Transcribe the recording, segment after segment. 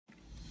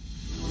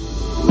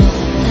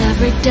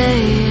Every day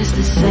is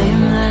the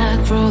same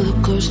like roller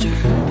coaster.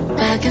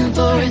 Back and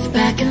forth,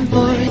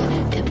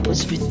 it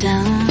puts me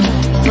down.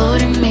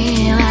 Floating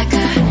me like I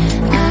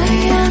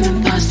am an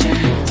imposter.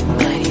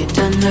 But you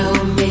don't know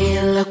me,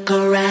 look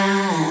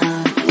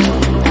around.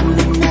 I'm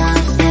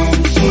enough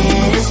and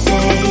here to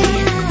stay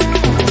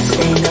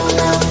no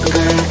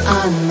longer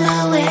on my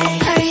way.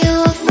 Are you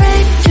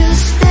afraid to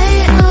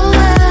stay a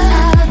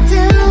while?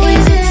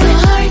 Is it so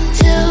hard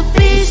to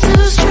be so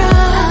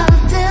strong?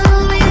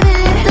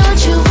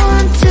 Don't you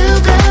want to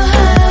go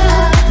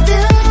home?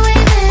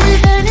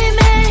 With any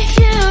man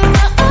here on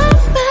my arm?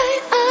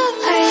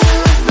 Are you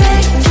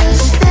afraid to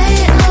stay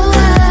a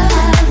while?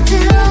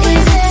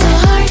 Is it so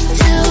hard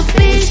to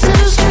be so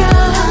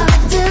strong?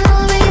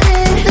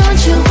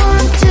 Don't you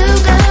want to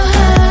go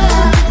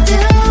home?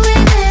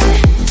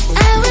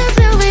 I will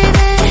do with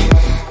it.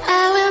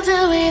 I will do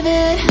with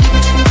it.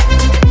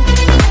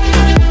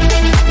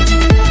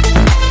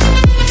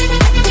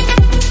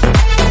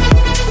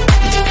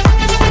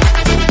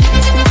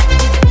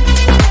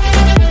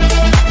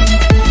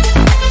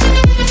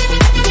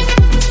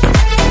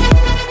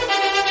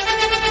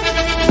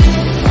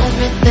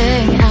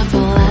 Everything I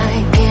feel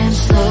like in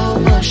slow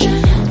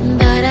motion,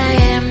 but I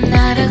am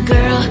not a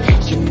girl,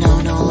 you know,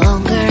 no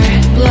longer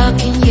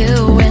blocking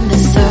you in the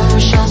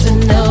socials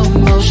with no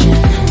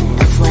emotion.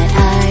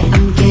 FYI,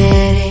 I'm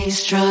getting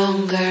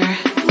stronger.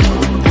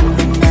 I'm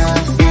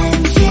enough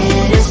and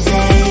here to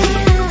stay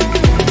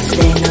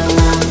no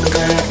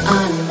longer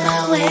on my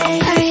way.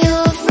 Are you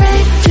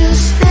afraid to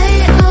stay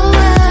a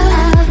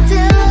while?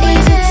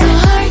 Is it so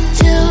hard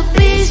to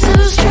be so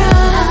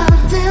strong?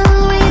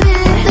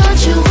 Don't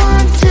you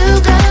want to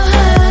go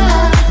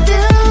home?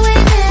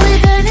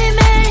 With any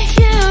man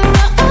here on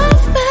my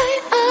arm?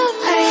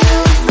 Are you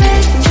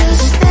afraid to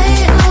stay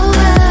a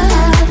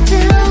while?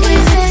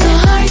 Is it so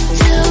hard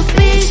to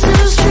be so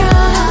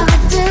strong?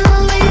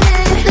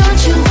 Don't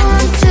you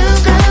want to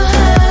go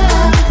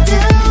home?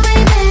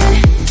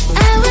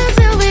 I will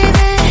do with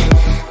it.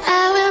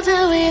 I will do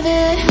with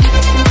it.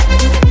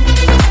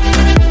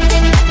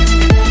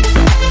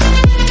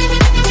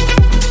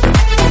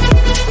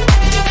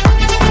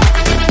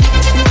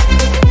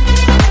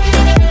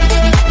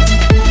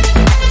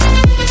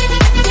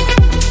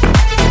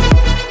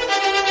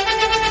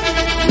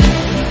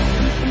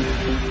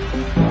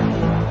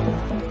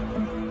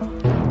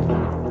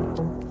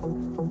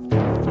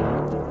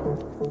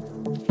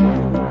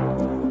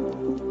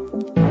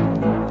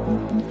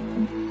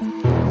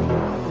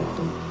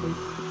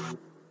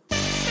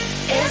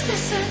 Is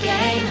this a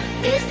game?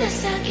 Is this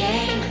a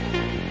game?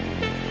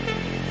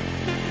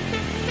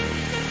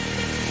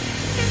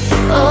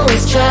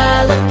 Always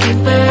try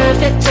looking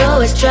perfect,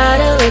 always try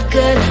to look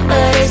good,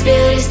 but is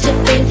beauty's too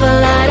painful?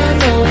 I don't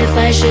know if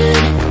I should.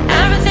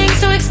 Everything's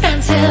so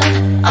expensive,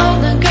 all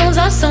the girls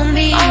are so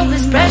mean. All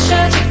this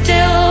pressure to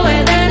deal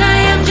with, and I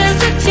am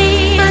just a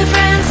teen. My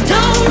friends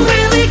don't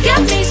really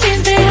get me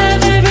since they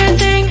have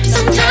everything.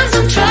 Sometimes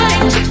I'm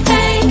trying to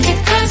fake it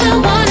 'cause I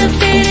wanna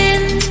fit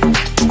in.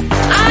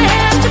 I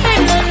have to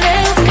paint my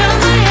nails, curl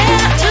my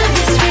hair to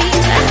be sweet,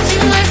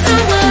 acting like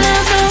someone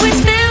else, always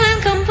feeling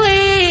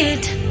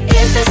complete.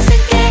 Is this a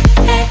game?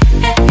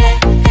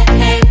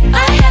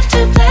 I have to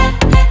play.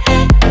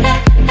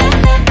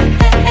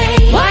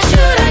 Why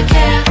should I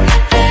care?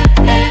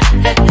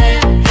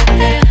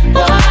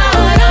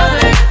 What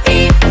other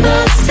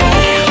people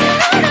say?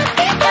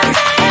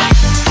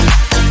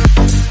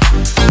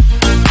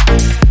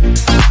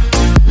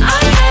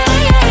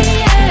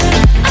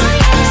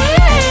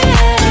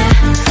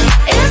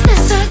 Is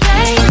this a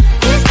game?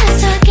 Is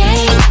this a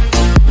game?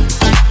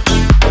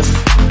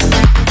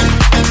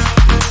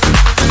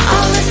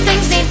 All these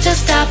things need to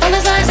stop, all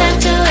these lies have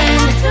to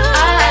end.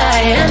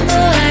 I am who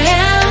I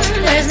am,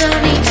 there's no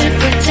need to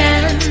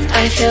pretend. I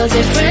feel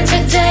different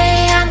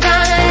today, I'm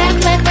gonna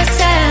act like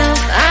myself.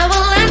 I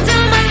will let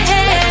down my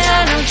head, I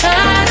don't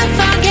try to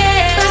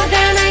forget. But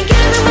then I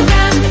get on my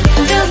ground,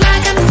 feels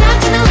like I'm stuck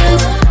in a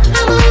loop.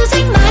 I'm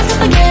losing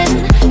myself again,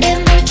 in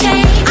the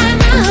chain, I'm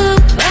a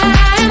hoop.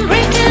 I'm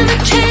breaking the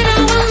chain, I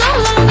will no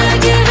longer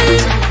give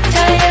in.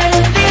 Tired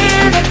of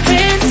being a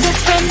princess,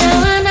 from now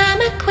on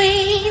I'm a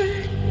queen.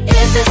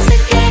 Is this a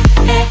game?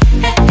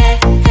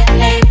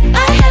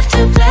 I have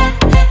to play.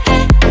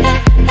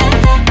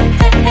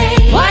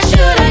 Why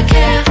should I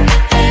care?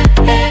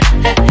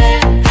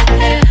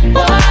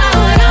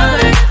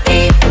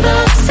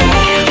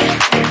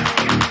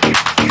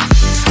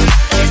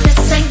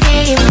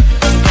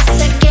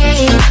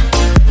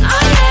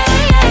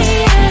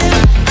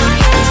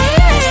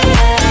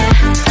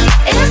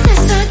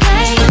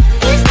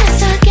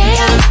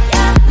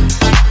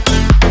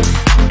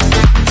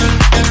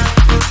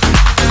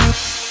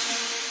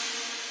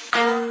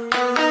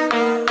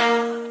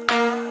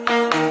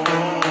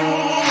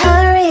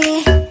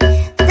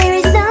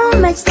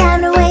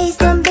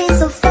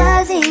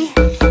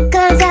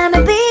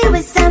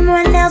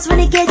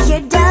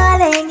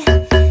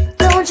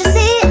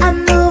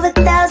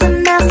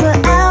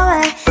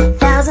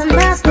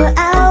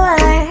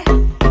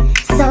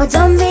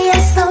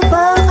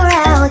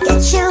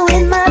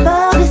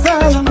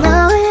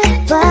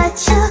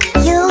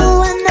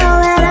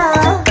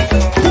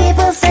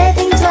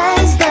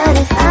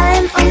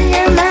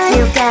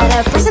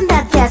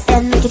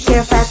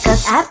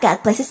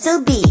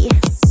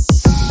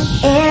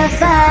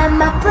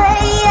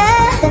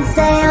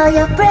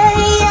 your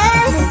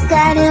prayers. It's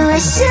gonna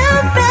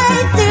shoot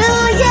right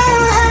through your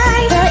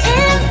heart. The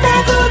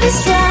impact will be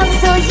strong,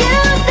 so you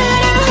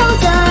better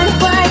hold on.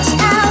 Watch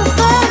out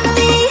for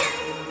me.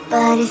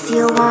 But if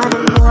you want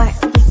it more,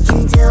 we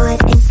can do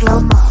it in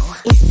slow-mo.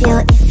 If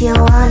you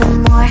want it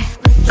more,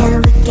 we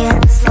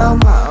can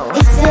slow-mo.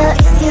 If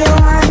you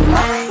want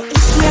more,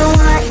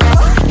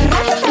 we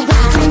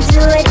can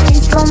do it in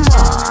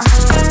slow-mo.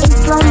 In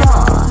slow-mo.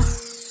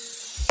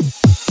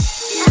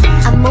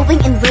 I'm moving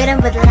in rhythm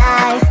with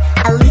life.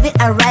 I leave it,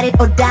 I ride it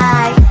or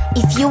die.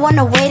 If you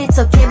wanna wait, it's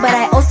okay, but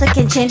I also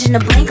can change in a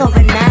blink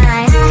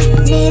overnight.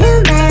 I need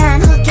a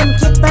man who can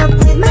keep up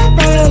with my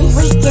pace.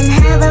 We can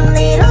have a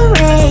little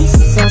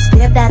race, so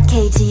speed up that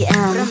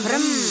KTM.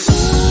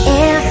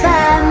 If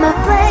I'm a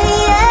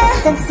player,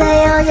 then say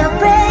all your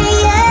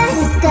prayers.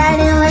 It's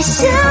gonna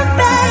shoot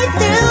right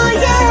through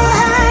your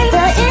heart.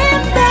 The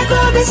impact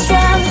will be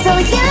strong, so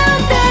you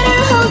better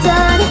hold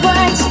on.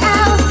 Watch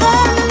out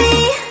for me.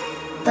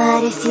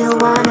 But if you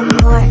want it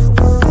more,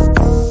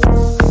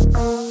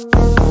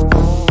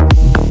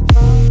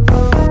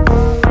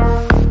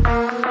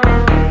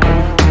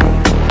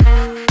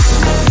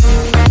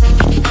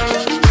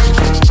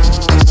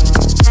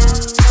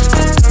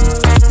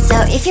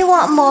 if you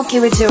want more,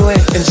 give it to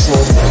it in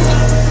slow-mo.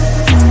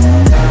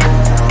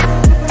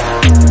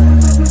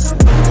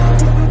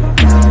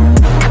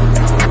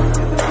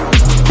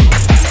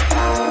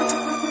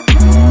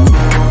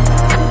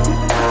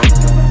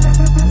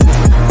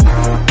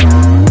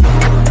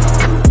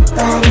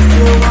 But if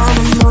you want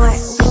more,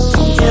 we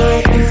can do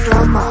it in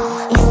slow-mo.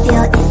 If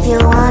you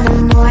want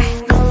more,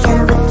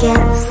 we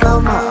can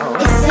slow-mo.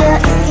 If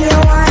you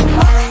want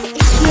more,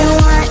 we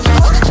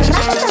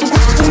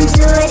can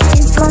do it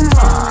in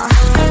slow-mo.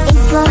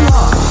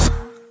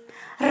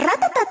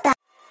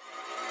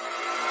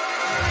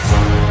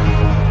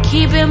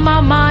 Keeping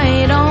my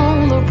mind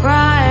on the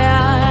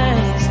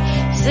prize,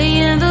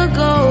 seeing the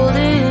gold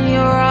in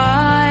your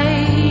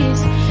eyes,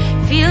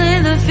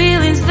 feeling the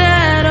feelings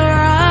that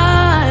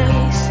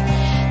arise.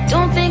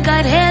 Don't think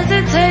I'd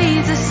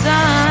hesitate to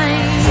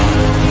sign.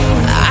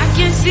 I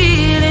can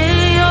see it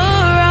in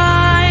your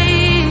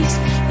eyes,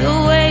 the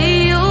way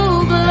you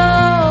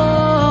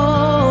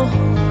glow.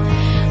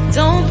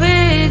 Don't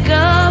pick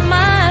up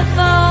my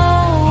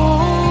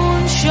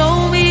phone, show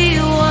me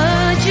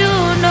what you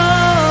know.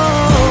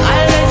 I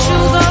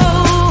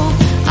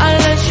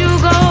let you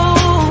go.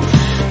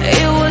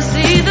 It was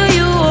either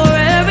you or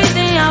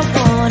everything I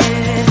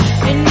wanted,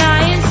 and I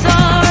ain't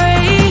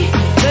sorry,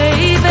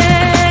 baby.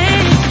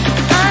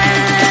 I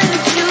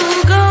let you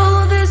go,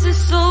 this is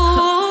so.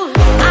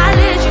 I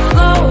let you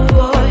go,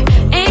 boy,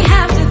 ain't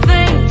have to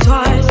think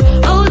twice.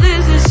 Oh,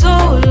 this is so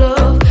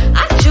love.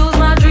 I chose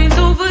my dreams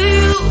over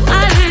you.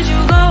 I let you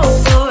go,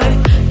 boy,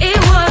 it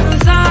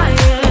wasn't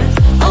science.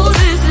 Oh,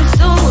 this is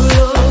so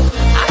love.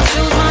 I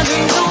chose my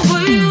dreams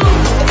over you.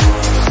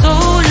 So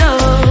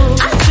love.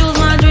 I chose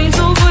my dreams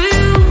over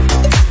you.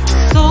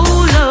 So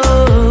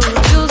love.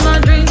 Chose my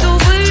dreams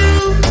over you.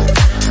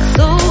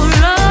 So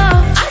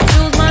love. I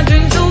chose my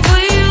dreams over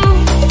you.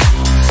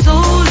 So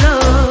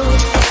love.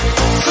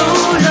 So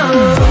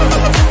love.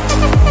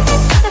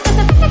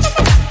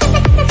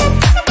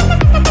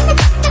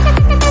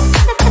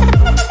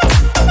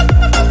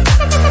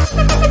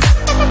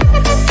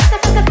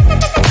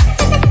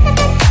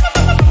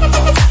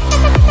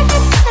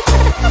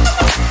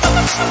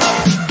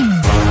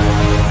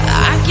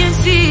 I can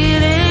see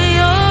it in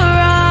your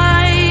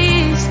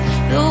eyes,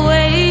 the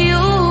way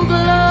you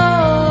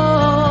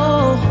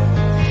glow.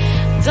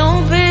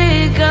 Don't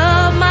pick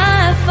up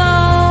my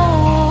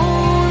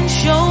phone,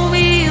 show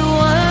me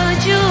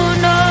what you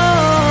know.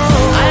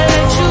 I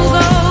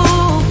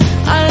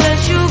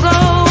let you go.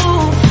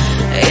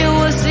 It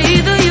was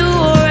either you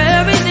or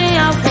everything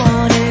I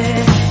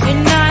wanted,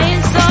 and I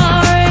ain't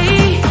sorry,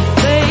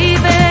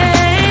 baby.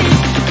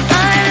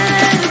 I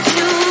let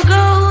you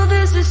go,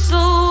 this is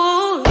so.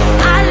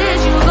 I let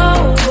you go,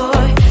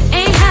 boy,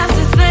 ain't have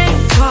to think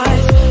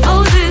twice.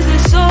 Oh, this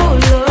is so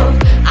love.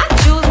 I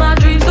chose my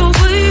dreams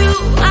over you.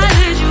 I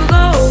let you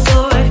go,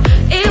 boy,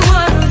 it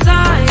wasn't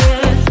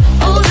science.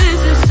 Oh,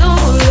 this is so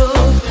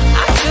love.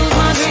 I chose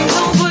my dreams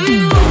over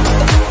you.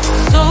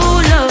 So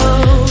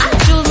love. I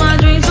chose my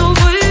dreams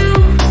over you.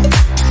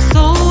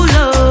 So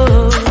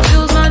love.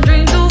 Chose my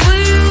dreams over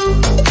you.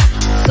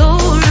 So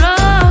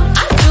love.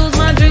 I chose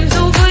my dreams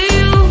over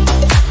you.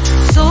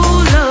 So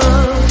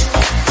love.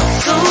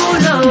 So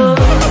love.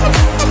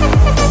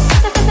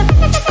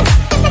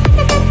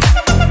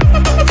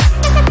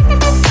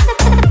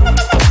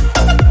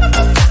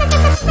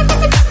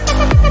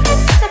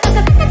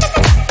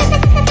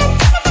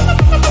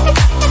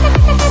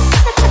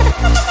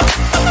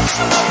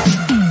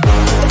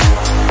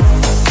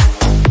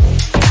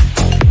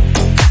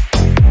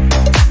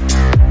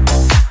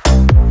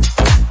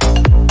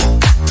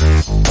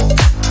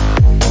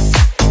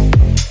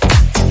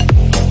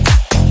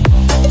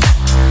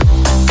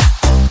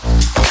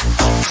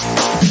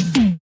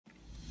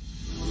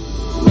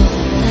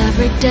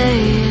 Every day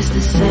is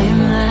the same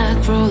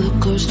like roller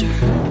coaster.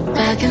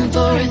 Back and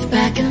forth,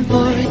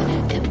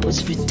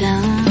 puts me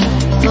down,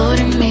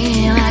 floating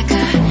me like I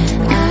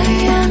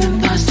am an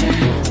imposter.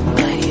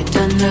 But you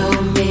don't know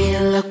me,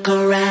 look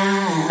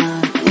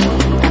around.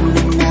 I'm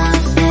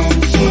enough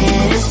and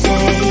here to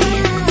stay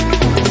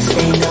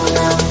no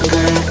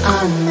longer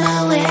on my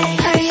way.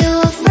 Are you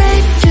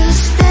afraid to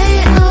stay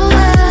a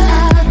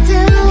while?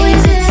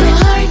 Is it so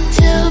hard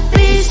to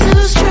be so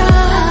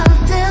strong?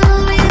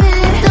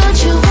 Don't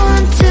you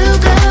want to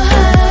go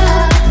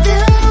home?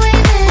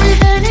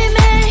 With any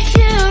man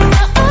here on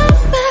my own.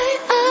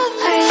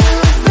 Are you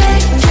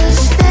afraid to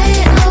stay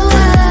a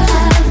while?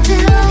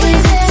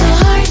 Is it so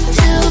hard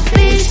to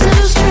be so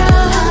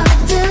strong?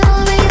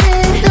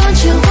 Don't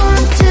you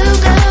want to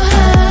go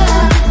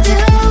home?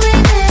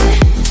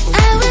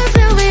 I will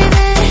do with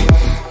it.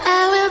 I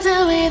will do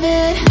with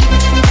it.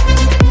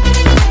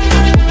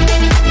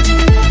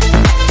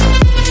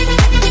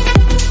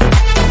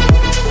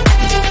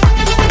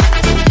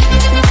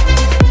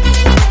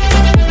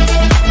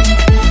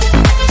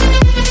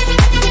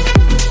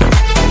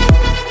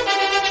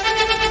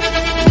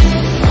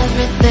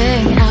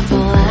 Everything I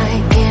feel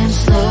like in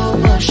slow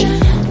motion,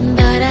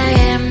 but I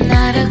am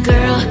not a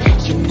girl,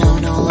 you know,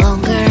 no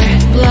longer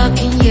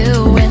blocking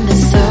you in the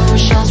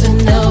socials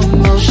with no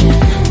emotion.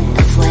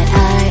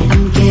 FYI,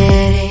 I'm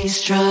getting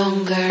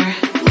stronger.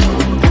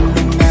 I'm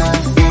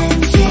enough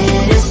and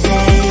here to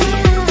stay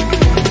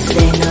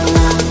no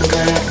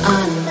longer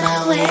on my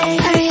way.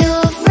 Are you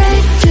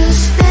afraid to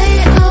stay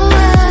a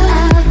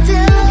while?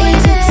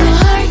 Is it so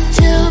hard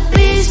to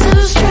be so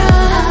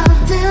strong?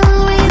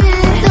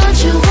 Don't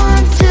you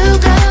want to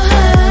go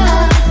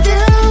home?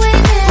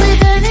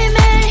 With any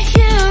man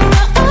here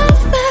on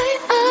my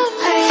own.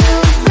 Are you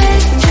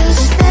afraid to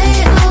stay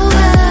a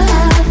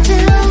while?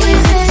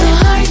 Is it so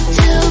hard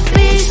to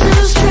be so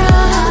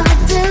strong?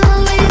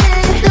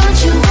 Don't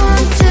you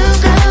want to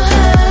go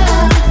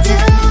home?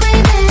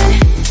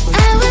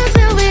 I will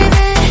do with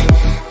it.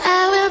 I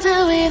will do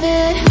with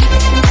it.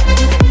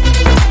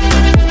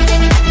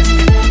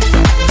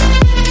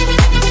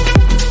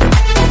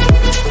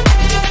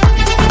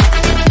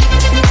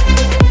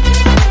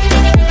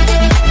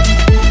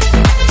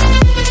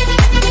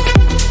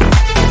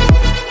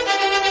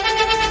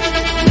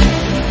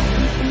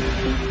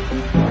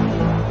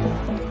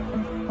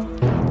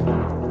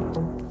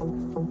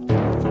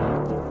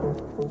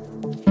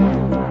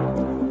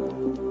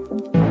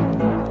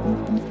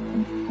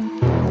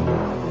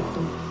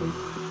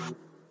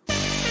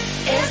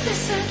 Is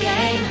this a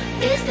game?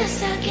 Is this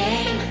a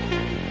game?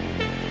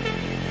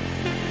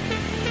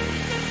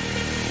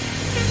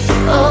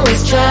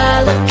 Always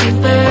try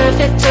looking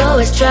perfect,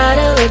 always try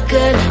to look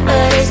good,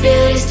 but his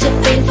beauty's too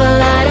painful,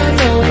 I don't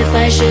know if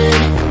I should.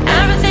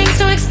 Everything's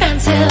so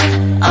expensive,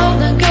 all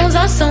the girls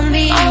are so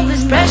mean, all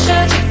this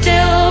pressure to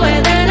deal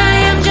with, and I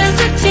am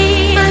just a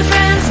teen. My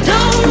friends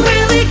don't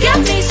really get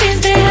me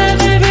since they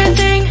have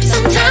everything.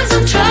 Sometimes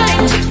I'm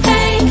trying to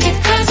fake it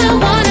cause I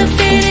wanna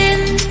fit in.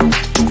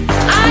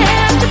 I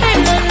have to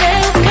paint my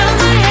nails, curl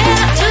my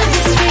hair to be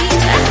sweet,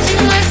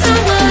 acting like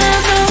someone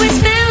else, always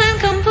feeling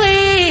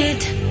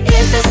complete.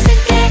 Is this a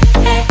game?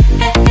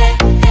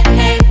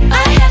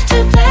 I have to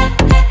play.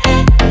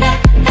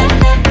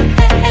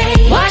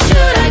 Why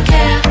should I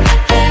care?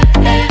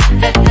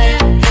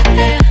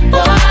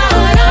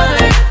 What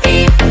other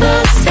people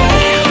say?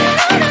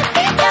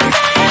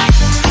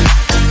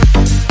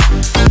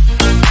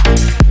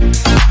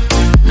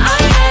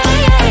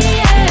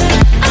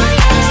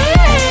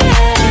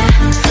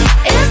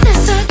 Is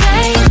this a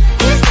game?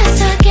 Is this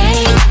a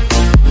game?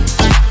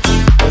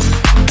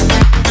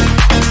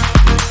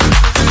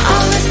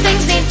 All these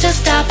things need to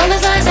stop, all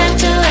these lies have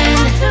to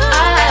end.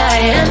 I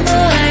am who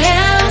I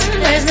am,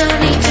 there's no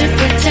need to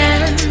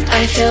pretend.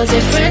 I feel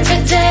different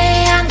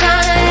today, I'm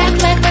gonna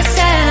act like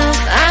myself.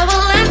 I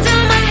will let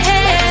down my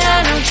head,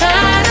 I don't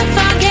try to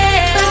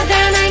forget. But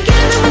then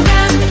again, I'm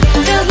again,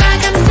 feels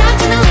like I'm stuck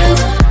in a loop.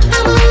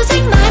 I'm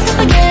losing myself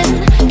again,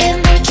 in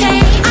the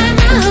chain. I'm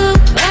a hoop,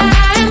 but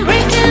I am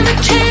breaking the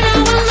chain, I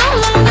will no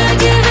longer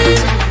give in.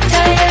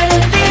 Tired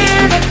of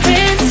being a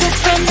princess,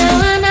 from now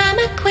on I'm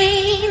a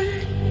queen.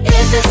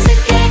 Is this a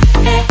game?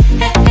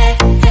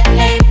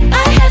 I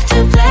have to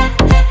play.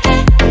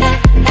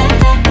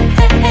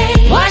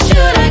 Why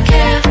should I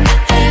care?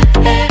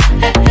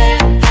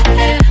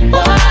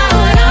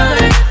 What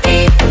other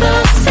people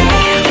say?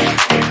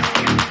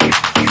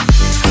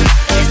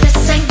 Is this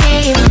a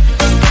game?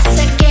 Is this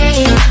a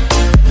game?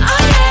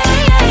 Oh yeah,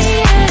 yeah,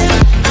 yeah.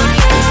 Oh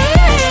yeah,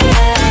 yeah,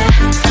 yeah.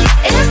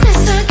 Is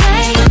this a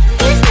game?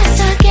 Is this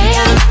a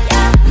game?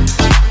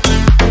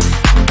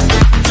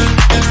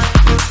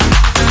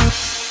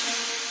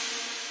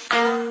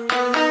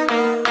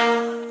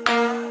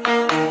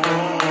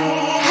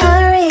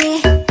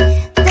 Hurry,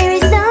 there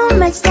is so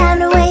much time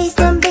to waste,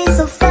 don't be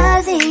so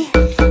fuzzy.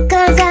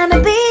 Cause I'ma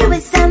be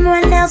with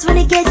someone else when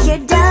it gets here,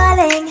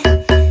 darling.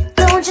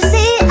 Don't you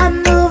see, I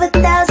move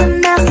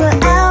 1,000 miles per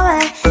hour,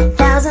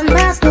 1,000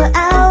 miles per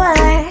hour.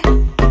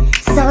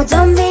 So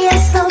don't be a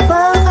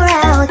slowpoke or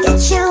I'll get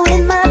you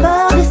in my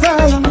boat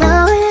before you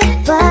know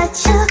it. But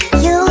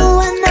you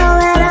won't know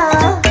at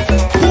all.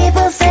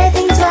 People say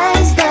think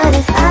twice, but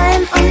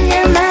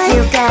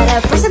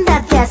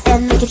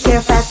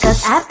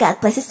got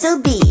places to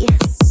be.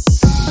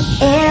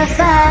 If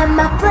I'm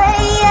a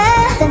player,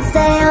 then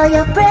say all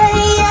your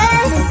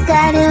prayers. It's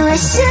gonna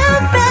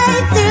shoot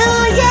right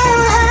through your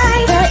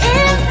heart. The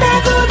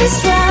impact will be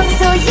strong,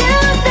 so you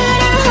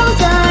better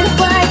hold on.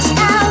 Watch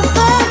out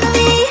for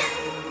me.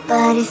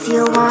 But if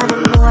you want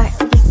it more,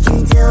 we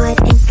can do it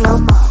in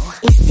slow-mo.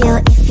 If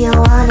you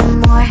want it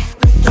more,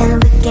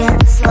 we can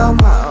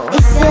slow-mo.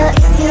 If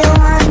you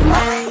want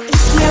more,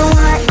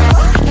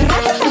 we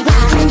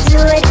can do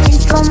it in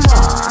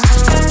slow-mo.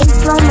 In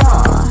slow-mo.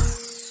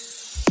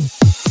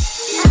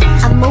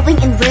 I'm moving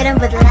in rhythm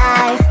with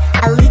life.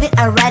 I leave it,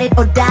 I ride it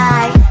or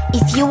die.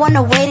 If you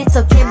wanna wait, it's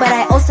okay, but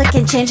I also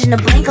can change in a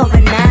blink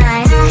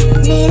overnight.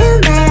 I need a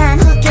man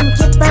who can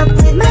keep up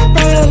with my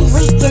pace.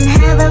 We can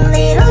have a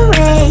little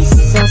race,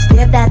 so speed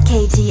up that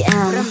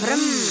KTM.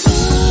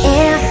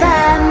 If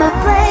I'm a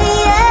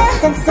player,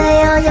 then say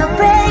all your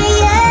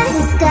prayers.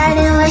 It's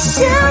gonna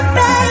shoot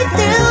right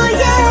through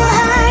your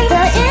heart.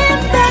 The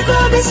impact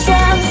will be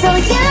strong, so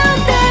you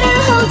better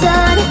hold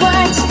on.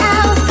 Watch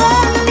out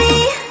for me.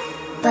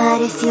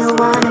 But if you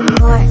want it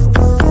more,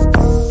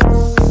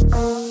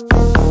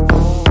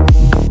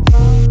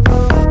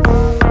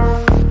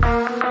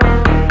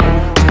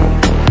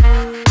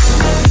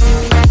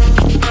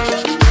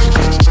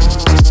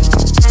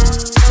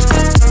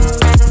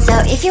 so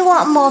if you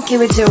want more,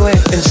 give it to it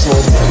in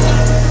slow-mo.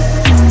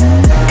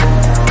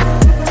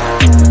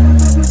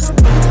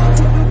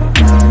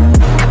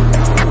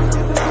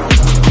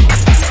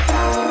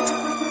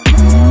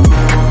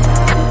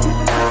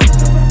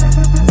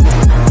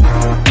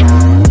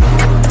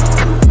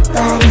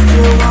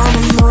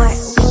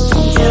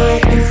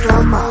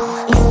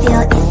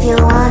 If you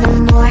want it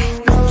more,